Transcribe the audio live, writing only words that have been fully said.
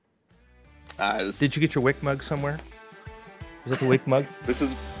Did you get your Wick mug somewhere? Is that the Wick mug? I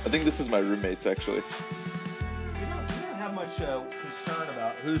think this is my roommate's, actually. You don't have much concern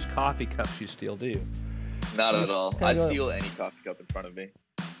about whose coffee cups you steal, do you? Not at all. I steal any coffee cup in front of me.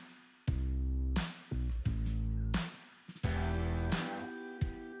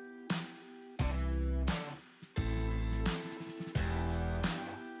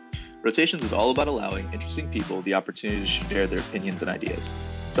 Rotations is all about allowing interesting people the opportunity to share their opinions and ideas.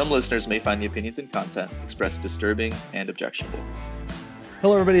 Some listeners may find the opinions and content expressed disturbing and objectionable.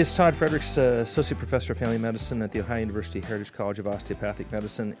 Hello, everybody. It's Todd Fredericks, Associate Professor of Family Medicine at The Ohio University Heritage College of Osteopathic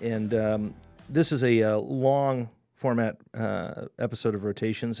Medicine. And this is a long format episode of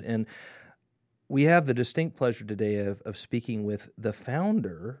Rotations. And we have the distinct pleasure today of speaking with the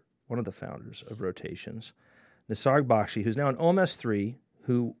founder, one of the founders of Rotations, Nisarg Bakshi, who's now an OMS3,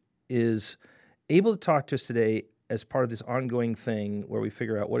 who is able to talk to us today as part of this ongoing thing where we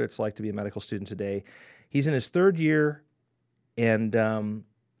figure out what it's like to be a medical student today. He's in his third year, and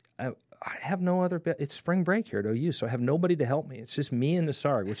I have no other. It's spring break here at OU, so I have nobody to help me. It's just me and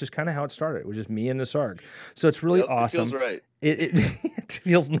Nisarg, which is kind of how it started. It was just me and Nisarg. So it's really awesome. It feels right. It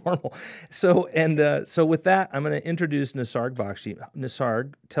feels normal. So with that, I'm going to introduce Nisarg Bakshi.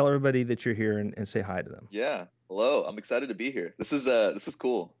 Nisarg, tell everybody that you're here and say hi to them. Yeah. Hello. I'm excited to be here. This is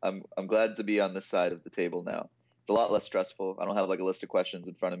cool. I'm glad to be on this side of the table now. It's a lot less stressful. I don't have like a list of questions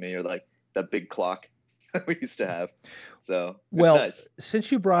in front of me or like that big clock we used to have. So well, nice.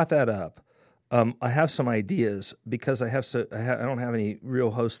 Since you brought that up, I have some ideas because I don't have any real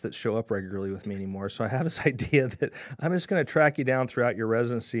hosts that show up regularly with me anymore. So I have this idea that I'm just going to track you down throughout your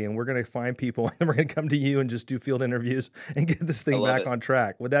residency, and we're going to find people, and then we're going to come to you and just do field interviews and get this thing back on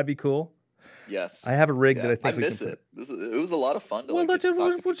track. Would that be cool? Yes. I have a rig that I think I miss it. It was a lot of fun. We'll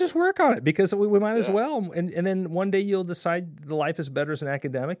just work on it because we might as well. And then one day you'll decide the life is better as an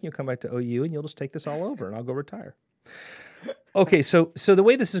academic. And you'll come back to OU and you'll just take this all over, and I'll go retire. Okay, so the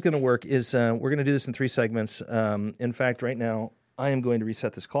way this is going to work is we're going to do this in 3 segments. In fact, right now I am going to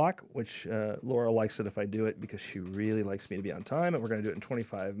reset this clock, which Laura likes it if I do it because she really likes me to be on time. And we're going to do it in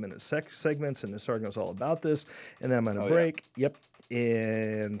 25-minute segments. And Nisarg knows all about this. And then I'm going to break. Yeah.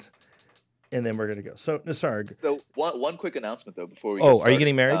 Yep. And then we're going to go. So, Nisarg. So, one quick announcement, though, before we get started. Are you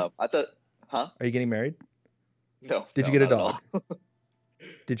getting married? I thought, huh? Are you getting married? No. Did you get a dog?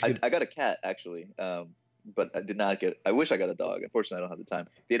 I got a cat, actually, but I did not get – I wish I got a dog. Unfortunately, I don't have the time.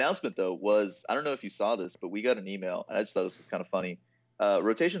 The announcement, though, was – I don't know if you saw this, but we got an email, and I just thought this was kind of funny.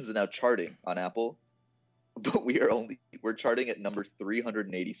 Rotations is now charting on Apple, but we're charting at number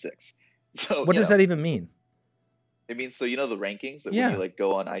 386. So what does that even mean? It means, so you know the rankings that when you like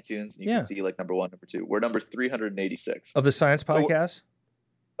go on iTunes and you can see like number 1, number 2. We're number 386 of the science podcast,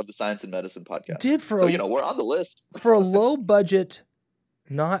 of the Science and Medicine podcast. We're on the list for a low budget.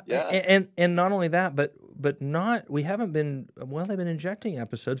 And not only that, but not we haven't been they've been injecting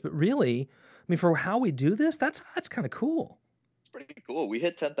episodes, but really, I mean, for how we do this, that's kind of cool. It's pretty cool. We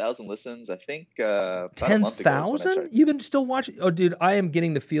hit 10,000 listens. I think 10,000. You've been still watching? Oh, dude, I am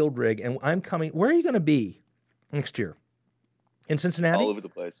getting the field rig, and I'm coming. Where are you going to be next year? In Cincinnati? All over the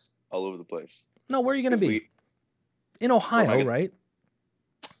place. No, where are you going to be? In Ohio, right?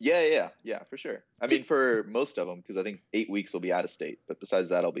 Yeah, for sure. I mean, for most of them, because I think 8 weeks will be out of state. But besides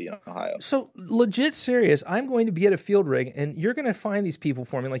that, I'll be in Ohio. So, legit serious, I'm going to be at a field rig, and you're going to find these people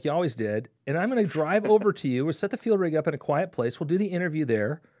for me like you always did, and I'm going to drive over to you. We'll set the field rig up in a quiet place. We'll do the interview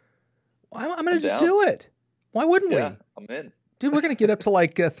there. I'm going to just do it. Why wouldn't we? I'm in. Dude, we're going to get up to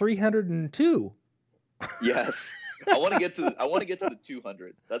like 302. Yes. I want to get to the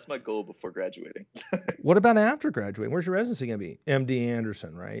 200s. That's my goal before graduating. What about after graduating? Where's your residency going to be? MD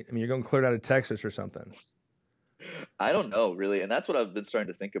Anderson, right? I mean, you're going clear out of Texas or something. I don't know, really. And that's what I've been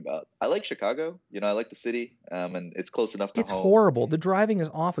starting to think about. I like Chicago. I like the city, and it's close enough to home. It's horrible. The driving is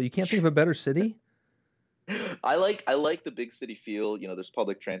awful. You can't think of a better city? I like the big city feel. There's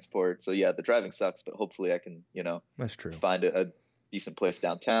public transport. So, yeah, the driving sucks, but hopefully I can, that's true. Find a decent place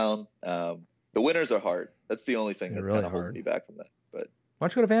downtown. The winters are hard. That's the only thing that's really kind of holding me back from that. But why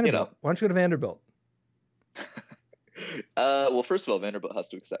don't you go to Vanderbilt? Why don't you go to Vanderbilt? Well, first of all, Vanderbilt has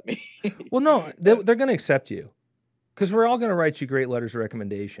to accept me. Well, no, they're going to accept you. Because we're all going to write you great letters of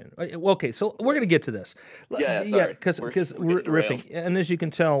recommendation. Okay, so we're going to get to this. Yeah, because we're riffing. And as you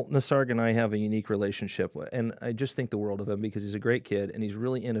can tell, Nisarg and I have a unique relationship. And I just think the world of him because he's a great kid and he's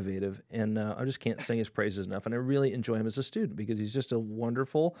really innovative. And I just can't sing his praises enough. And I really enjoy him as a student because he's just a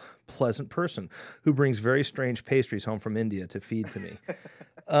wonderful, pleasant person who brings very strange pastries home from India to feed to me.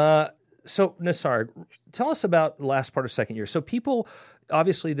 So, Nisarg, tell us about the last part of second year. So people,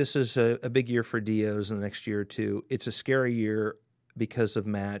 obviously this is a big year for DOs in the next year or two. It's a scary year. because of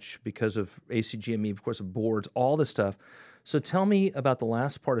match, because of ACGME, of course, of boards, all this stuff. So tell me about the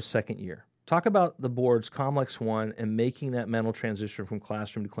last part of second year. Talk about the boards, COMLEX 1, and making that mental transition from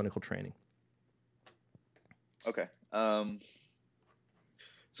classroom to clinical training. Okay.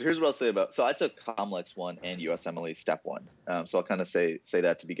 So here's what I'll say about. So I took COMLEX 1 and USMLE Step 1. So I'll kind of say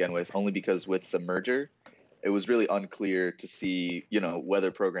that to begin with, only because with the merger, it was really unclear to see, whether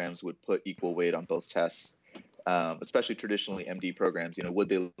programs would put equal weight on both tests, especially traditionally MD programs. Would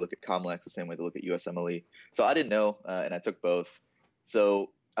they look at COMLEX the same way they look at USMLE? So I didn't know, and I took both.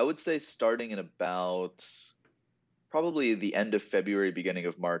 So I would say starting in about probably the end of February, beginning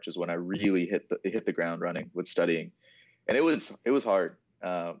of March is when I really hit the ground running with studying, and it was hard.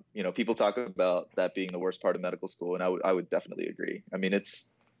 People talk about that being the worst part of medical school, and I would definitely agree. I mean, it's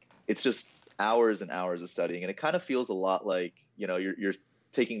just hours and hours of studying, and it kind of feels a lot like you're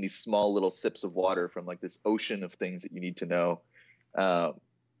taking these small little sips of water from like this ocean of things that you need to know.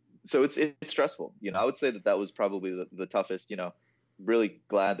 So it's stressful. I would say that was probably the toughest. Really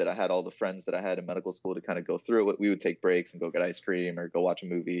glad that I had all the friends that I had in medical school to kind of go through it. We would take breaks and go get ice cream or go watch a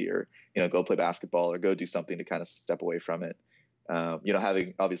movie or go play basketball or go do something to kind of step away from it.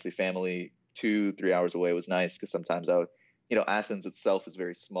 Having obviously family 2-3 hours away was nice, because sometimes Athens itself is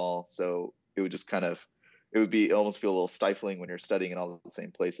very small, so it would just it would almost feel a little stifling when you're studying in all the same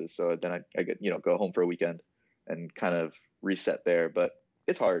places. So then I get go home for a weekend and kind of reset there. But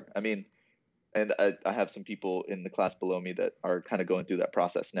it's hard. I mean, and I have some people in the class below me that are kind of going through that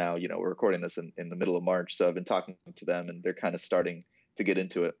process now. We're recording this in the middle of March, so I've been talking to them, and they're kind of starting to get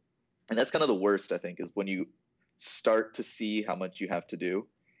into it. And that's kind of the worst, I think, is when you start to see how much you have to do.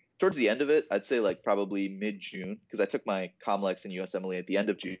 Towards the end of it, I'd say like probably mid-June, because I took my COMLEX and USMLE at the end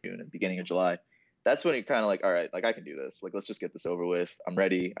of June and beginning of July. That's when you're kind of like, all right, like I can do this. Like, let's just get this over with. I'm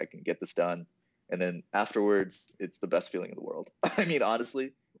ready. I can get this done. And then afterwards, it's the best feeling in the world. I mean,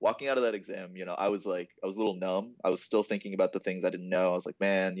 honestly, walking out of that exam, I was a little numb. I was still thinking about the things I didn't know. I was like,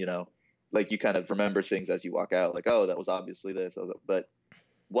 man, like you kind of remember things as you walk out, like, oh, that was obviously this. But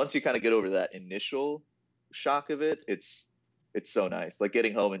once you kind of get over that initial shock of it, it's so nice. Like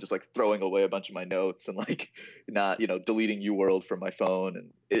getting home and just like throwing away a bunch of my notes and like not, deleting UWorld from my phone.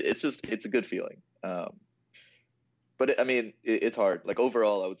 And it's a good feeling. But it's hard. Like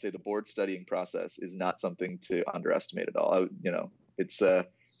overall, I would say the board studying process is not something to underestimate at all. It's a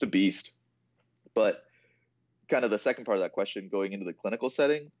beast. But kind of the second part of that question, going into the clinical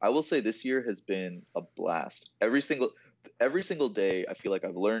setting, I will say this year has been a blast. Every single day, I feel like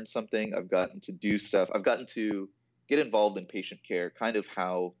I've learned something. I've gotten to do stuff. I've gotten to get involved in patient care, kind of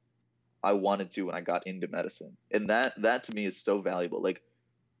how I wanted to when I got into medicine. And that to me is so valuable. Like,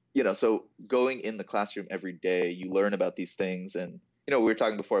 so going in the classroom every day, you learn about these things. And, we were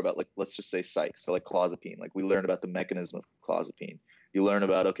talking before about like, let's just say psych. So like clozapine, like we learn about the mechanism of clozapine. You learn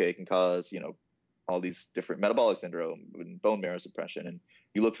about, okay, it can cause, all these different metabolic syndrome and bone marrow suppression. And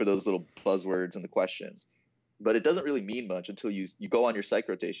you look for those little buzzwords in the questions. But it doesn't really mean much until you go on your psych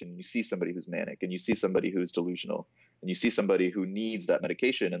rotation and you see somebody who's manic and you see somebody who's delusional and you see somebody who needs that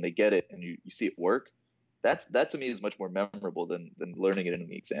medication and they get it and you see it work. That to me is much more memorable than learning it in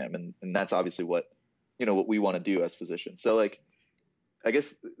the exam. And that's obviously what we want to do as physicians. So like, I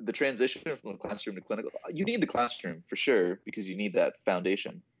guess the transition from the classroom to clinical, you need the classroom for sure, because you need that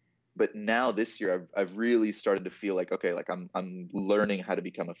foundation. But now this year, I've really started to feel like, okay, like I'm learning how to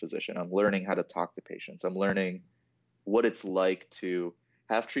become a physician. I'm learning how to talk to patients. I'm learning what it's like to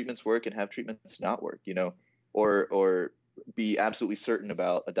have treatments work and have treatments not work, or be absolutely certain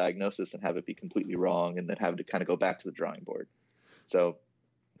about a diagnosis and have it be completely wrong, and then have to kind of go back to the drawing board. So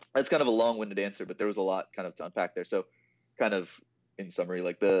that's kind of a long-winded answer, but there was a lot kind of to unpack there. So kind of in summary,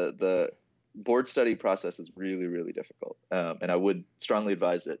 like the board study process is really, really difficult. And I would strongly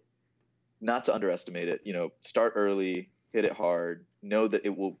advise it not to underestimate it. Start early, hit it hard, know that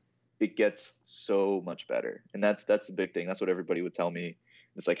it gets so much better. And that's the big thing. That's what everybody would tell me.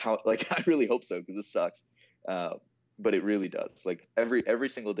 It's like, I really hope so, because this sucks. But it really does. Like every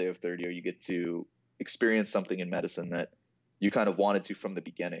single day of third year, you get to experience something in medicine that you kind of wanted to from the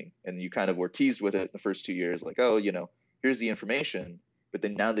beginning. And you kind of were teased with it the first 2 years, like, oh, here's the information. But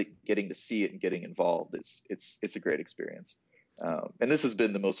then now that getting to see it and getting involved, it's a great experience. And this has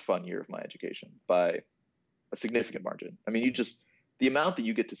been the most fun year of my education by a significant margin. I mean, the amount that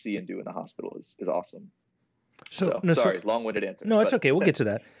you get to see and do in the hospital is awesome. Sorry, long-winded answer. No, it's okay. We'll get to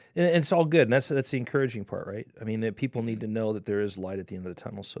that. And it's all good. And that's the encouraging part, right? I mean, that people need to know that there is light at the end of the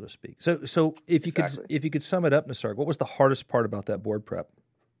tunnel, so to speak. So if you could sum it up, Nisarg, what was the hardest part about that board prep?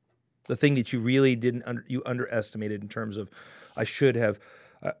 The thing that you really you underestimated in terms of, this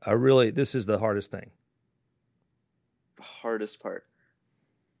is the hardest thing. The hardest part.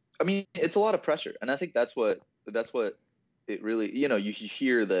 I mean, it's a lot of pressure, and I think that's what it really. You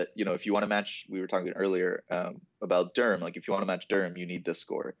hear that. If you want to match, we were talking earlier about derm. Like, if you want to match derm, you need this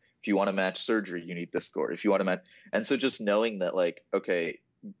score. If you want to match surgery, you need this score. If you want to match, and so just knowing that, like, okay,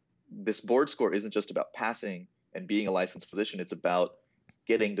 this board score isn't just about passing and being a licensed physician. It's about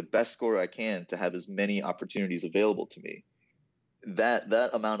getting the best score I can to have as many opportunities available to me. That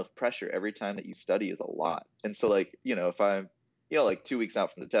amount of pressure every time that you study is a lot. And so, like, if I'm, like 2 weeks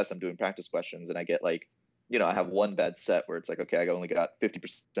out from the test, I'm doing practice questions and I get like, I have one bad set where it's like, okay, I only got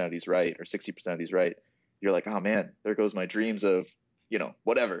 50% of these right or 60% of these right. You're like, oh man, there goes my dreams of,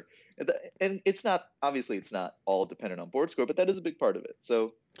 whatever. And it's not all dependent on board score, but that is a big part of it.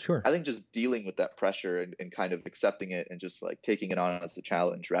 So sure, I think just dealing with that pressure and kind of accepting it and just like taking it on as a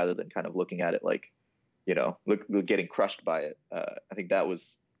challenge rather than kind of looking at it like, getting crushed by it. I think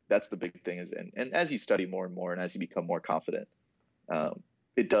that's the big thing and as you study more and more and as you become more confident,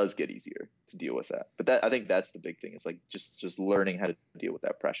 it does get easier to deal with that. But I think that's the big thing is like just learning how to deal with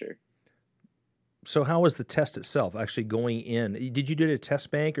that pressure. So how was the test itself actually going in? Did you do it at a test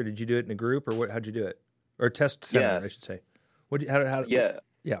bank or did you do it in a group or how'd you do it? Or a test center, I should say.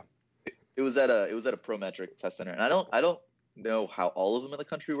 Yeah. It was at a Prometric test center. And I don't know how all of them in the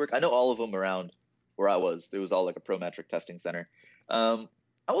country work. I know all of them around where I was. It was all like a Prometric testing center. I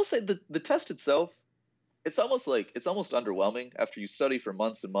will say the test itself, it's almost underwhelming after you study for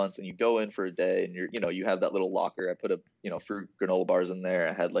months and months and you go in for a day and you have that little locker. I put fruit granola bars in there.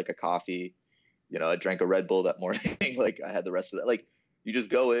 I had like a coffee. I drank a Red Bull that morning. Like I had the rest of that. Like you just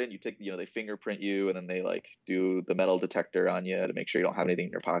go in, you take, they fingerprint you and then they like do the metal detector on you to make sure you don't have anything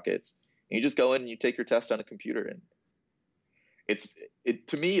in your pockets. And you just go in and you take your test on a computer. And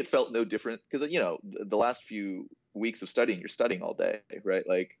to me, it felt no different because, the last few weeks of studying, you're studying all day, right?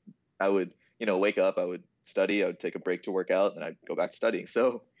 Like I would, wake up, I would study, I would take a break to work out and then I'd go back to studying.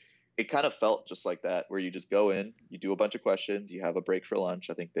 So it kind of felt just like that, where you just go in, you do a bunch of questions, you have a break for lunch.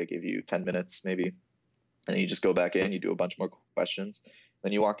 I think they give you 10 minutes maybe. And then you just go back in, you do a bunch more questions,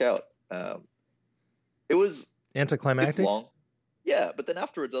 then you walk out. It was anticlimactic. Long. Yeah. But then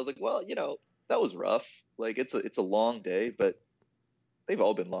afterwards I was like, well, that was rough. Like it's a long day, but they've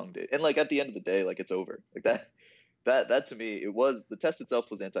all been long days. And like at the end of the day, like it's over. Like that to me, the test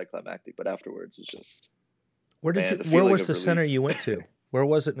itself was anticlimactic, but afterwards it's just, where was the center you went to? Where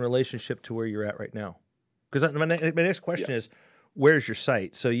was it in relationship to where you're at right now? Because my next question is, where's your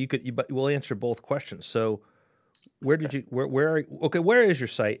site? So we'll answer both questions. So where did you, where is your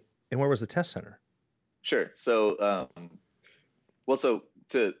site and where was the test center? Sure. So, so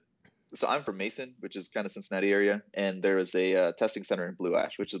I'm from Mason, which is kind of Cincinnati area. And there is a testing center in Blue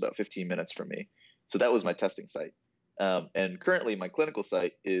Ash, which is about 15 minutes from me. So that was my testing site. And currently my clinical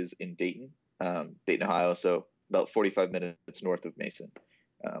site is in Dayton, Ohio. So about 45 minutes north of Mason.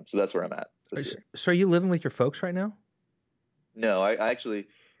 So that's where I'm at this year. So are you living with your folks right now? No, I actually,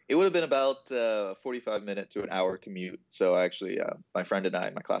 it would have been about a 45-minute to an hour commute. So I actually, my friend and I,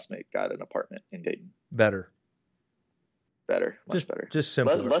 my classmate, got an apartment in Dayton. Better. Much better. Just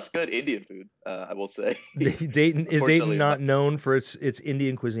simpler. Less good Indian food, I will say. Is Dayton not known for its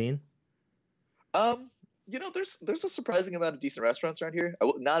Indian cuisine? There's a surprising amount of decent restaurants around here.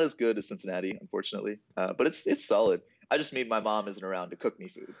 Not as good as Cincinnati, unfortunately, but it's solid. I just mean my mom isn't around to cook me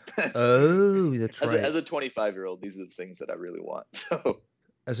food. That's right. As a 25-year-old, these are the things that I really want. So,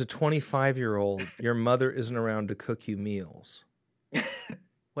 as a 25-year-old, your mother isn't around to cook you meals.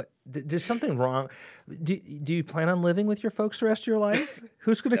 What? There's something wrong. Do you plan on living with your folks the rest of your life?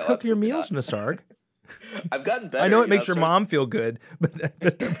 Who's going to cook your meals, Nisarg? I've gotten better. I know it makes your mom feel good, but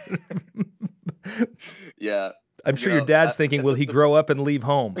yeah. I'm sure your dad's thinking, will he grow up and leave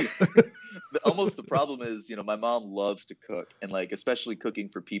home? Almost the problem is, my mom loves to cook and like, especially cooking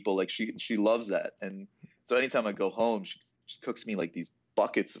for people, like she loves that. And so anytime I go home, she just cooks me like these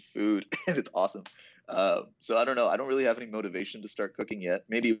buckets of food and it's awesome. So I don't know. I don't really have any motivation to start cooking yet.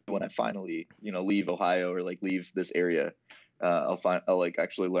 Maybe when I finally, leave Ohio or like leave this area, I'll like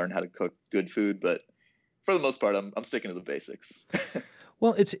actually learn how to cook good food. But for the most part, I'm sticking to the basics.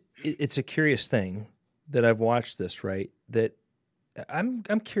 Well, it's a curious thing that I've watched this, right? That I'm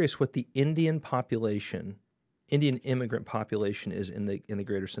curious what the Indian immigrant population is in the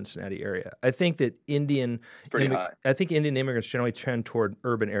greater Cincinnati area. I think that Indian immigrants generally trend toward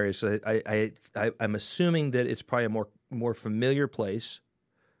urban areas. So I'm assuming that it's probably a more familiar place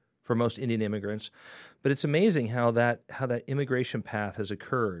for most Indian immigrants. But it's amazing how that immigration path has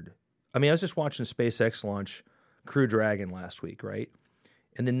occurred. I mean, I was just watching SpaceX launch Crew Dragon last week, right?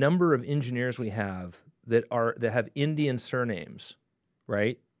 And the number of engineers we have that have Indian surnames,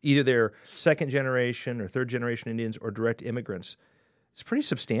 right? either they're second generation or third generation Indians or direct immigrants. It's pretty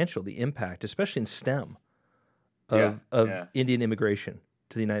substantial, the impact, especially in STEM, of Indian immigration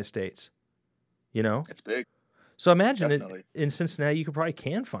to the United States. You know? It's big. So imagine that in Cincinnati, you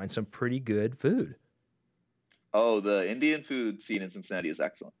can find some pretty good food. Oh, the Indian food scene in Cincinnati is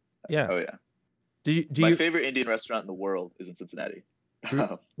excellent. Yeah. Oh, yeah. My favorite Indian restaurant in the world is in Cincinnati.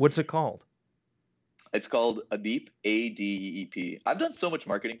 What's it called? It's called Adeep, Adeep. I've done so much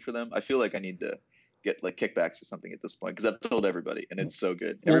marketing for them. I feel like I need to get like kickbacks or something at this point because I've told everybody, and it's so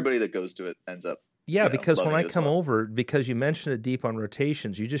good. Everybody that goes to it ends up. Yeah, because when I come over, because you mentioned it deep on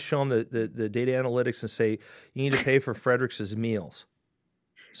rotations, you just show them the data analytics and say you need to pay for Frederick's meals.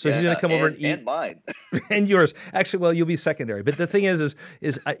 So he's going to come over and eat. And mine. And yours. Actually, well, you'll be secondary. But the thing is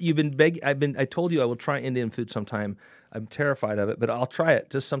you've been begging. I told you I will try Indian food sometime. I'm terrified of it, but I'll try it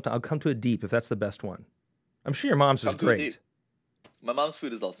just sometime. I'll come to Adeep if that's the best one. I'm sure your mom's is great. My mom's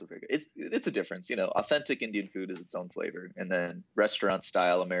food is also very good. It's a difference, Authentic Indian food is its own flavor, and then restaurant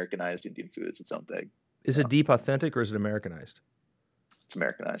style Americanized Indian food is its own thing. Is Adeep authentic or is it Americanized? It's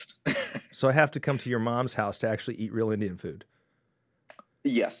Americanized. So I have to come to your mom's house to actually eat real Indian food.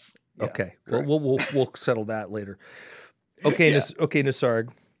 Yes. Yeah, okay. Well, we'll settle that later. Okay. Nisarg.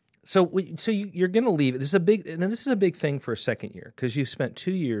 So you're going to leave. This is a big thing for a second year because you've spent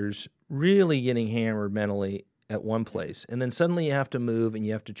 2 years really getting hammered mentally at one place, and then suddenly you have to move and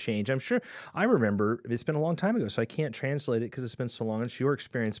you have to change. I'm sure I remember it's been a long time ago, so I can't translate it because it's been so long. It's your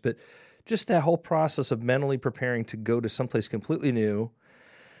experience, but just that whole process of mentally preparing to go to someplace completely new.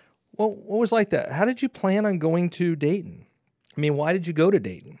 Well, what was like that? How did you plan on going to Dayton? I mean, why did you go to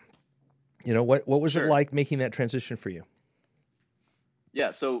Dayton? What was it like making that transition for you?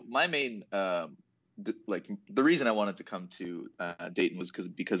 Yeah, so my main the reason I wanted to come to Dayton was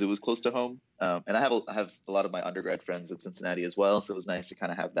because it was close to home, and I have a lot of my undergrad friends at Cincinnati as well, so it was nice to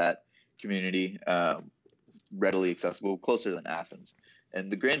kind of have that community readily accessible, closer than Athens.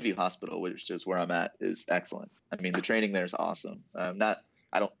 And the Grandview Hospital, which is where I'm at, is excellent. I mean, the training there is awesome. I'm not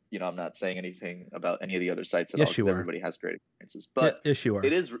saying anything about any of the other sites at all because everybody has great experiences. But yes, you are.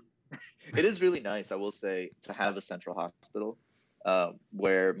 It is really nice, I will say, to have a central hospital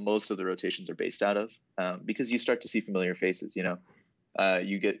where most of the rotations are based out of, because you start to see familiar faces.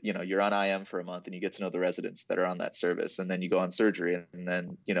 You get, you're on IM for a month and you get to know the residents that are on that service, and then you go on surgery, and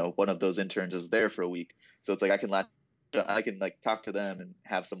then one of those interns is there for a week. So it's like I can talk to them and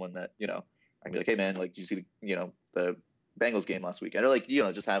have someone that I can be like, hey man, like, did you see the Bengals game last weekend?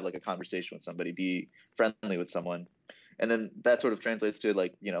 Or just have like a conversation with somebody, be friendly with someone. And then that sort of translates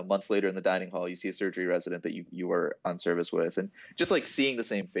to months later in the dining hall, you see a surgery resident that you were on service with, and just like seeing the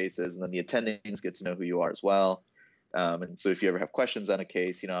same faces, and then the attendings get to know who you are as well. And so if you ever have questions on a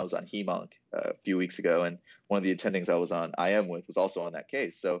case, I was on HEMONC a few weeks ago, and one of the attendings I was on IM with was also on that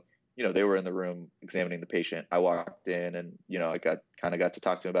case. So, they were in the room examining the patient. I walked in and, I got to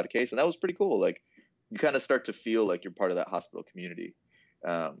talk to him about a case, and that was pretty cool. Like, you kind of start to feel like you're part of that hospital community,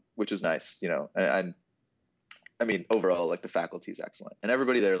 which is nice, and I mean, overall, like, the faculty is excellent, and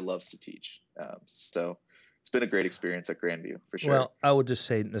everybody there loves to teach. So it's been a great experience at Grandview for sure. Well, I would just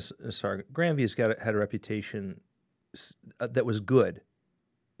say, Nisarg, Grandview's had a reputation that was good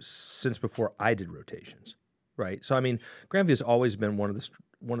since before I did rotations, right? So I mean, Grandview's always been one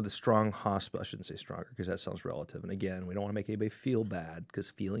of the strong hospitals. I shouldn't say stronger because that sounds relative. And again, we don't want to make anybody feel bad because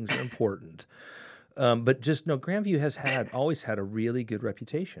feelings are important. But just no, Grandview has always had a really good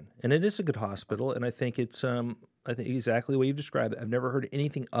reputation, and it is a good hospital. And I think it's exactly the way you've described it. I've never heard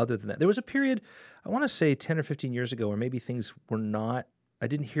anything other than that. There was a period, I want to say 10 or 15 years ago, where maybe things were not. I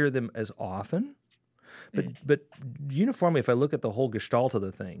didn't hear them as often, but uniformly, if I look at the whole gestalt of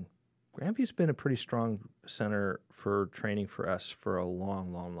the thing, Grandview's been a pretty strong center for training for us for a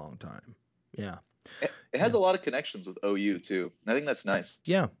long, long, long time. Yeah. It has a lot of connections with OU too. And I think that's nice.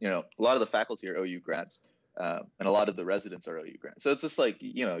 Yeah. A lot of the faculty are OU grads, and a lot of the residents are OU grads. So it's just like,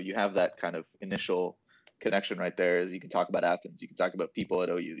 you have that kind of initial connection right there. As you can talk about Athens, you can talk about people at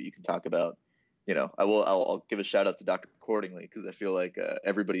OU, you can talk about, I'll give a shout out to Dr. Cordingly, because I feel like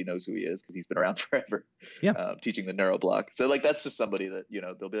everybody knows who he is because he's been around forever. Yeah. Teaching the neuro block. So like, that's just somebody that,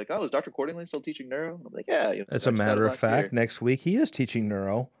 they'll be like, oh, is Dr. Cordingly still teaching neuro? And I'm like, yeah. As a matter of fact, next week he is teaching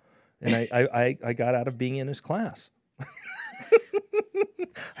neuro. And I got out of being in his class.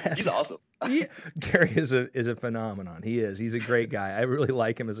 He's awesome. Gary is a phenomenon. He is. He's a great guy. I really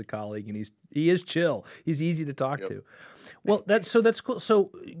like him as a colleague, and he is chill. He's easy to talk to. Well, that's cool.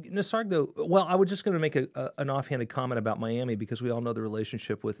 So Nisarg, though, I was just going to make an offhanded comment about Miami, because we all know the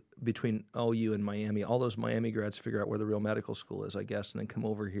relationship between OU and Miami. All those Miami grads figure out where the real medical school is, I guess, and then come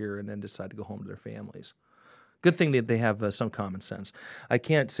over here and then decide to go home to their families. Good thing that they have some common sense. I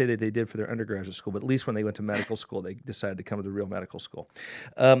can't say that they did for their undergraduate school, but at least when they went to medical school, they decided to come to the real medical school.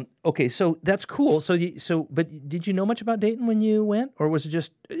 Okay, so that's cool. But did you know much about Dayton when you went, or was it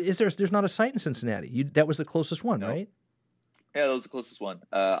just there's not a site in Cincinnati? That was the closest one, right? Yeah, that was the closest one.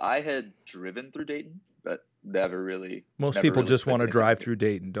 I had driven through Dayton, but never really. Most people just want to drive through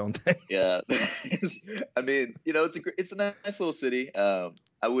Dayton, don't they? Yeah, I mean, it's a nice little city. I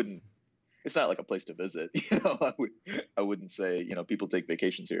wouldn't. It's not like a place to visit, I wouldn't say, people take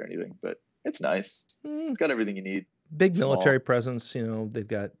vacations here or anything, but it's nice. It's got everything you need. Big military presence, they've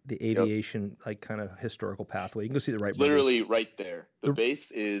got the aviation, like kind of historical pathway. You can go see the It's literally right there. The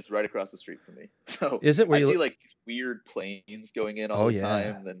base is right across the street from me. So is it where I see like these weird planes going in all the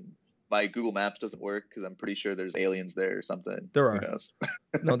time, and my Google Maps doesn't work because I'm pretty sure there's aliens there or something. There are. Who knows?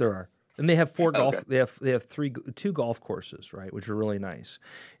 No, there are. And they have 4 golf. Okay. They have 2 golf courses, right, which are really nice.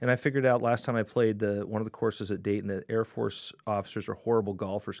 And I figured out last time I played one of the courses at Dayton that Air Force officers are horrible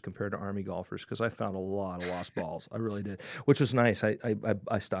golfers compared to Army golfers because I found a lot of lost balls. I really did, which was nice.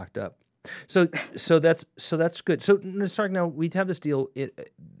 I stocked up. So that's good. So let's start now. We have this deal.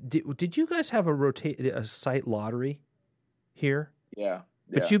 Did you guys have a site lottery here? Yeah.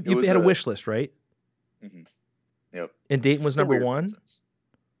 But you had a wish list, right? Mm-hmm. Yep. And Dayton was number 1.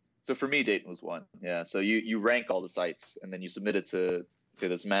 So for me, Dayton was 1. Yeah. So you rank all the sites and then you submit it to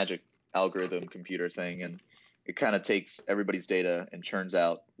this magic algorithm computer thing, and it kind of takes everybody's data and churns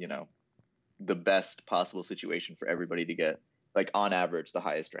out, the best possible situation for everybody to get, like on average, the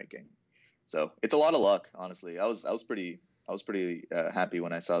highest ranking. So it's a lot of luck, honestly. I was pretty happy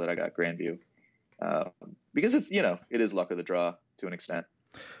when I saw that I got Grandview, because it's it is luck of the draw to an extent.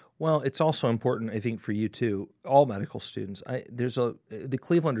 Well, it's also important, I think, for you too. All medical students. The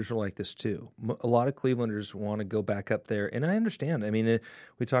Clevelanders are like this too. A lot of Clevelanders want to go back up there, and I understand. I mean,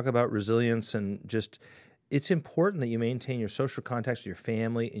 we talk about resilience and just. It's important that you maintain your social contacts with your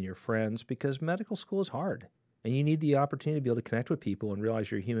family and your friends because medical school is hard, and you need the opportunity to be able to connect with people and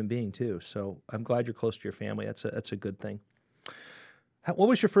realize you're a human being too. So I'm glad you're close to your family. That's a good thing. What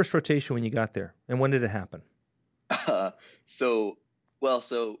was your first rotation when you got there, and when did it happen? So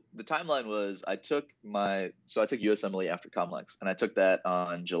the timeline was I took USMLE after Comlex, and I took that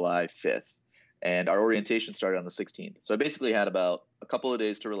on July 5th, and our orientation started on the 16th. So I basically had about a couple of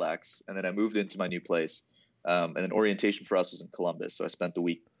days to relax, and then I moved into my new place. And then orientation for us was in Columbus, so I spent the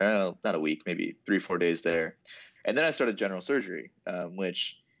week, not a week, maybe 3-4 days there, and then I started general surgery,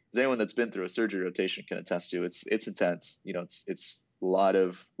 which as anyone that's been through a surgery rotation can attest to. It's intense. It's a lot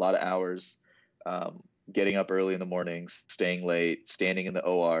of hours. Getting up early in the mornings, staying late, standing in the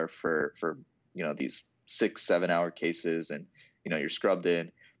OR for these 6-7 hour cases, and you're scrubbed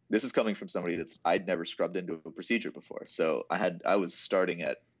in. This is coming from somebody I'd never scrubbed into a procedure before, so I was starting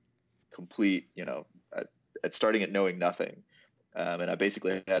at complete starting at knowing nothing, and I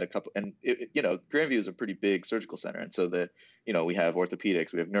basically had a couple. And Grandview is a pretty big surgical center, and so we have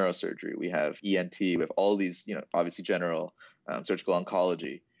orthopedics, we have neurosurgery, we have ENT, we have all these obviously general surgical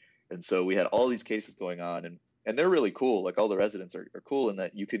oncology. And so we had all these cases going on, and they're really cool. Like all the residents are cool in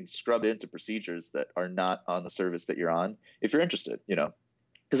that you can scrub into procedures that are not on the service that you're on if you're interested, because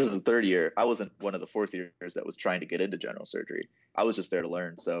this is the 3rd year. I wasn't one of the 4th years that was trying to get into general surgery. I was just there to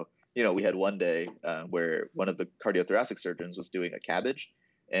learn. So, we had one day where one of the cardiothoracic surgeons was doing a CABG,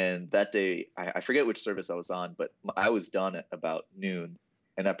 and that day, I forget which service I was on, but I was done at about noon,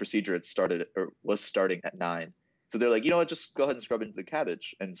 and that procedure was starting at 9. So they're like, just go ahead and scrub into the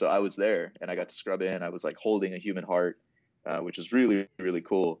CABG. And so I was there, and I got to scrub in. I was like holding a human heart, which is really, really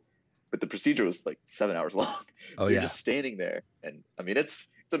cool. But the procedure was like 7 hours long. So you're just standing there. And I mean, it's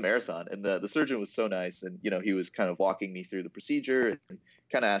a marathon. And the surgeon was so nice. And, he was kind of walking me through the procedure and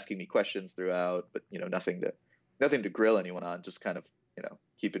kind of asking me questions throughout, but, nothing to grill anyone on, just kind of,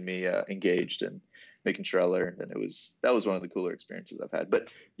 keeping me engaged and making sure I learned. And that was one of the cooler experiences I've had.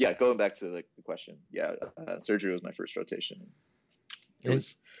 But yeah, going back to the question, surgery was my first rotation. I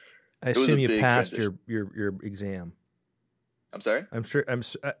assume you passed your exam. I'm sorry?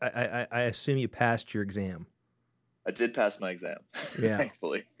 I assume you passed your exam. I did pass my exam. Yeah.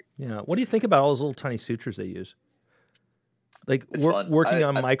 Thankfully. Yeah. What do you think about all those little tiny sutures they use? Like working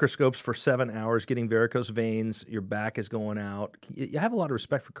on microscopes for 7 hours, getting varicose veins, your back is going out. You have a lot of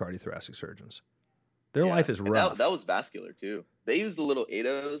respect for cardiothoracic surgeons. Their life is rough. That was vascular too. They use the little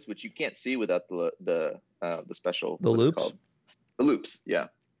ADOs, which you can't see without the special loops. The loops, yeah.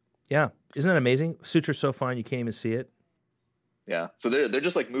 Yeah, isn't that amazing? Suture's so fine you can't even see it. Yeah, so they're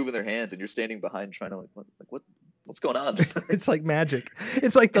just like moving their hands, and you're standing behind trying to what what's going on? It's like magic.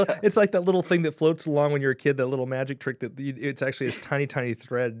 It's like that little thing that floats along when you're a kid, that little magic trick it's actually this tiny, tiny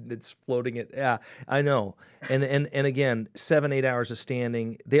thread that's floating it. Yeah, I know. And again, 7-8 hours of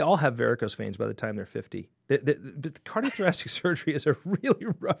standing. They all have varicose veins by the time they're 50. The cardiothoracic surgery is a really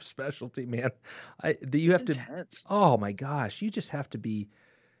rough specialty, man. It's intense. Oh my gosh, you just have to be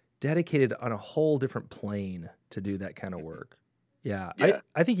dedicated on a whole different plane to do that kind of work. Yeah.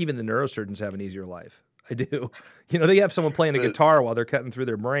 I think even the neurosurgeons have an easier life. I do. They have someone playing a guitar while they're cutting through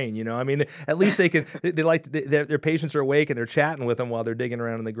their brain. I mean, at least they can. Their patients are awake and they're chatting with them while they're digging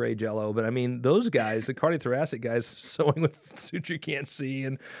around in the gray jello. But I mean, those guys, the cardiothoracic guys, sewing with suture you can't see,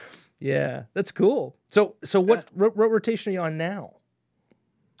 and yeah, that's cool. So what rotation are you on now?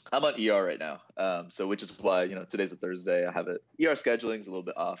 I'm on ER right now. Which is why today's a Thursday. I have it. ER scheduling's a little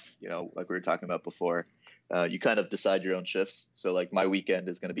bit off. Like we were talking about before. You kind of decide your own shifts. So like my weekend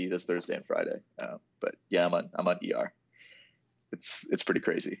is going to be this Thursday and Friday. But yeah, I'm on ER. It's pretty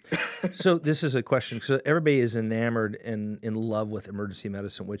crazy. So this is a question, because everybody is enamored and in love with emergency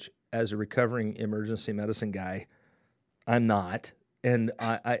medicine, which as a recovering emergency medicine guy, I'm not. And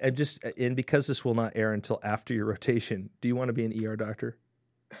I just, and because this will not air until after your rotation, do you want to be an ER doctor?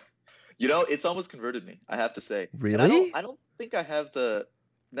 It's almost converted me, I have to say. Really? And I don't think I have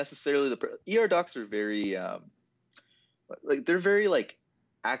necessarily the ER docs are very they're very like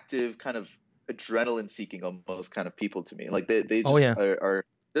active, kind of adrenaline seeking almost kind of people to me. Like they just are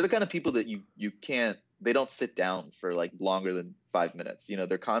they're the kind of people that they don't sit down for like longer than 5 minutes.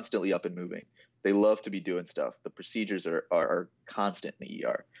 They're constantly up and moving. They love to be doing stuff. The procedures are constant in the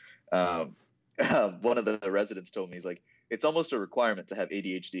ER. One of the residents told me, he's like, it's almost a requirement to have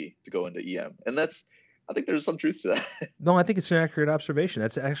ADHD to go into EM, and I think there's some truth to that. No, I think it's an accurate observation.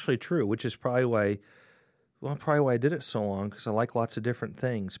 That's actually true, which is probably why I did it so long, because I like lots of different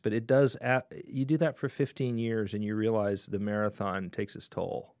things. But it does. You do that for 15 years, and you realize the marathon takes its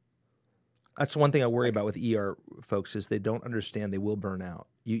toll. That's the one thing I worry about with ER folks, is they don't understand they will burn out.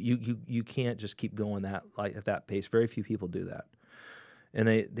 You can't just keep going at that pace. Very few people do that, and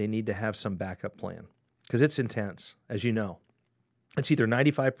they need to have some backup plan, because it's intense, as you know. It's either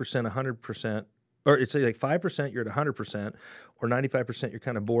 95%, 100%. Or it's like 5% you're at 100%, or 95% you're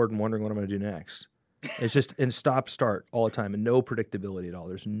kind of bored and wondering what I'm going to do next. It's just and start all the time, and no predictability at all.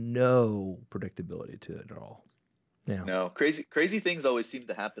 There's no predictability to it at all. Yeah. No, crazy things always seem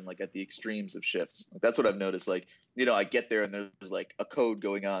to happen like at the extremes of shifts. Like, that's what I've noticed. Like, I get there and there's like a code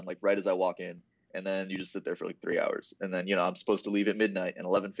going on like right as I walk in, and then you just sit there for like 3 hours, and then I'm supposed to leave at midnight, and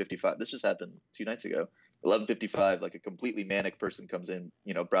 11:55. This just happened 2 nights ago. 11:55, like a completely manic person comes in,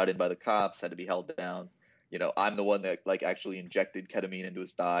 brought in by the cops, had to be held down. I'm the one that like actually injected ketamine into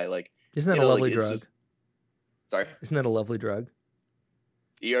his thigh. Like, isn't that a lovely drug? Sorry? Isn't that a lovely drug?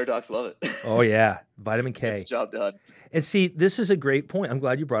 ER docs love it. Oh yeah, vitamin K. Gets the job done. And see, this is a great point. I'm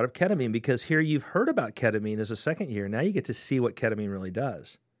glad you brought up ketamine, because here you've heard about ketamine as a second year. Now you get to see what ketamine really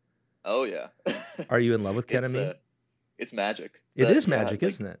does. Oh yeah. Are you in love with ketamine? It's magic. It is magic,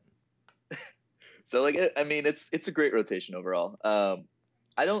 isn't it? So like, I mean, it's a great rotation overall.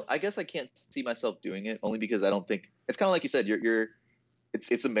 I guess I can't see myself doing it, only because I don't think it's kind of like you said,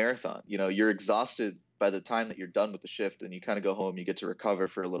 it's a marathon, you're exhausted by the time that you're done with the shift, and you kind of go home, you get to recover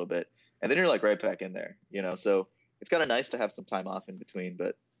for a little bit, and then you're like right back in there, so it's kind of nice to have some time off in between,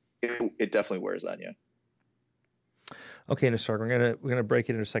 but it definitely wears on you. Okay, Nisarg, we're gonna break it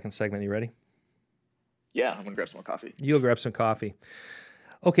into a second segment. You ready? Yeah, I'm gonna grab some more coffee. You'll grab some coffee.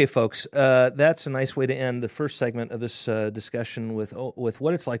 Okay, folks, that's a nice way to end the first segment of this discussion with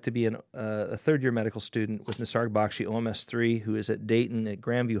what it's like to be a third-year medical student with Nisarg Bakshi, OMS3, who is at Dayton at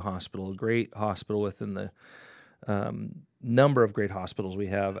Grandview Hospital, a great hospital within the number of great hospitals we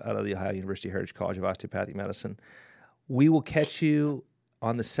have out of the Ohio University Heritage College of Osteopathic Medicine. We will catch you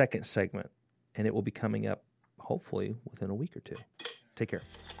on the second segment, and it will be coming up hopefully within a week or two. Take care.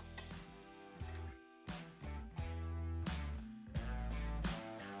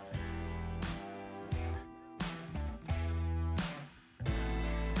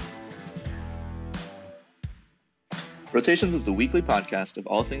 Rotations is the weekly podcast of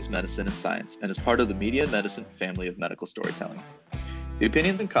all things medicine and science, and is part of the Media and Medicine family of medical storytelling. The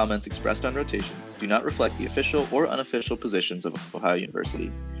opinions and comments expressed on Rotations do not reflect the official or unofficial positions of Ohio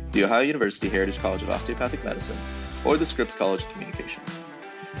University, the Ohio University Heritage College of Osteopathic Medicine, or the Scripps College of Communication.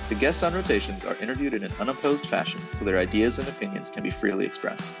 The guests on Rotations are interviewed in an unopposed fashion, so their ideas and opinions can be freely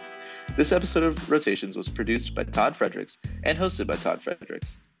expressed. This episode of Rotations was produced by Todd Fredericks and hosted by Todd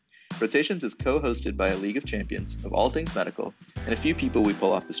Fredericks. Rotations is co-hosted by a League of Champions of all things medical and a few people we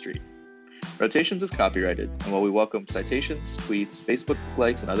pull off the street. Rotations is copyrighted, and while we welcome citations, tweets, Facebook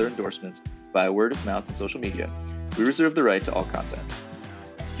likes, and other endorsements via word of mouth and social media, We reserve the right to all content.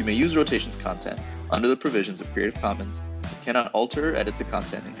 You may use Rotations content under the provisions of Creative Commons and cannot alter or edit the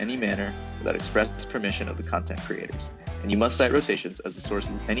content in any manner without express permission of the content creators, and you must cite Rotations as the source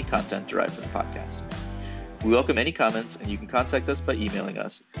of any content derived from the podcast. We welcome any comments, and you can contact us by emailing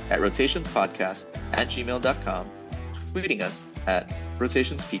us at rotationspodcast@gmail.com, tweeting us at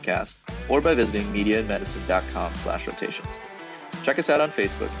rotationspcast, or by visiting mediaandmedicine.com/rotations. Check us out on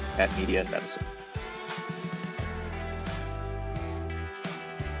Facebook at Media and Medicine.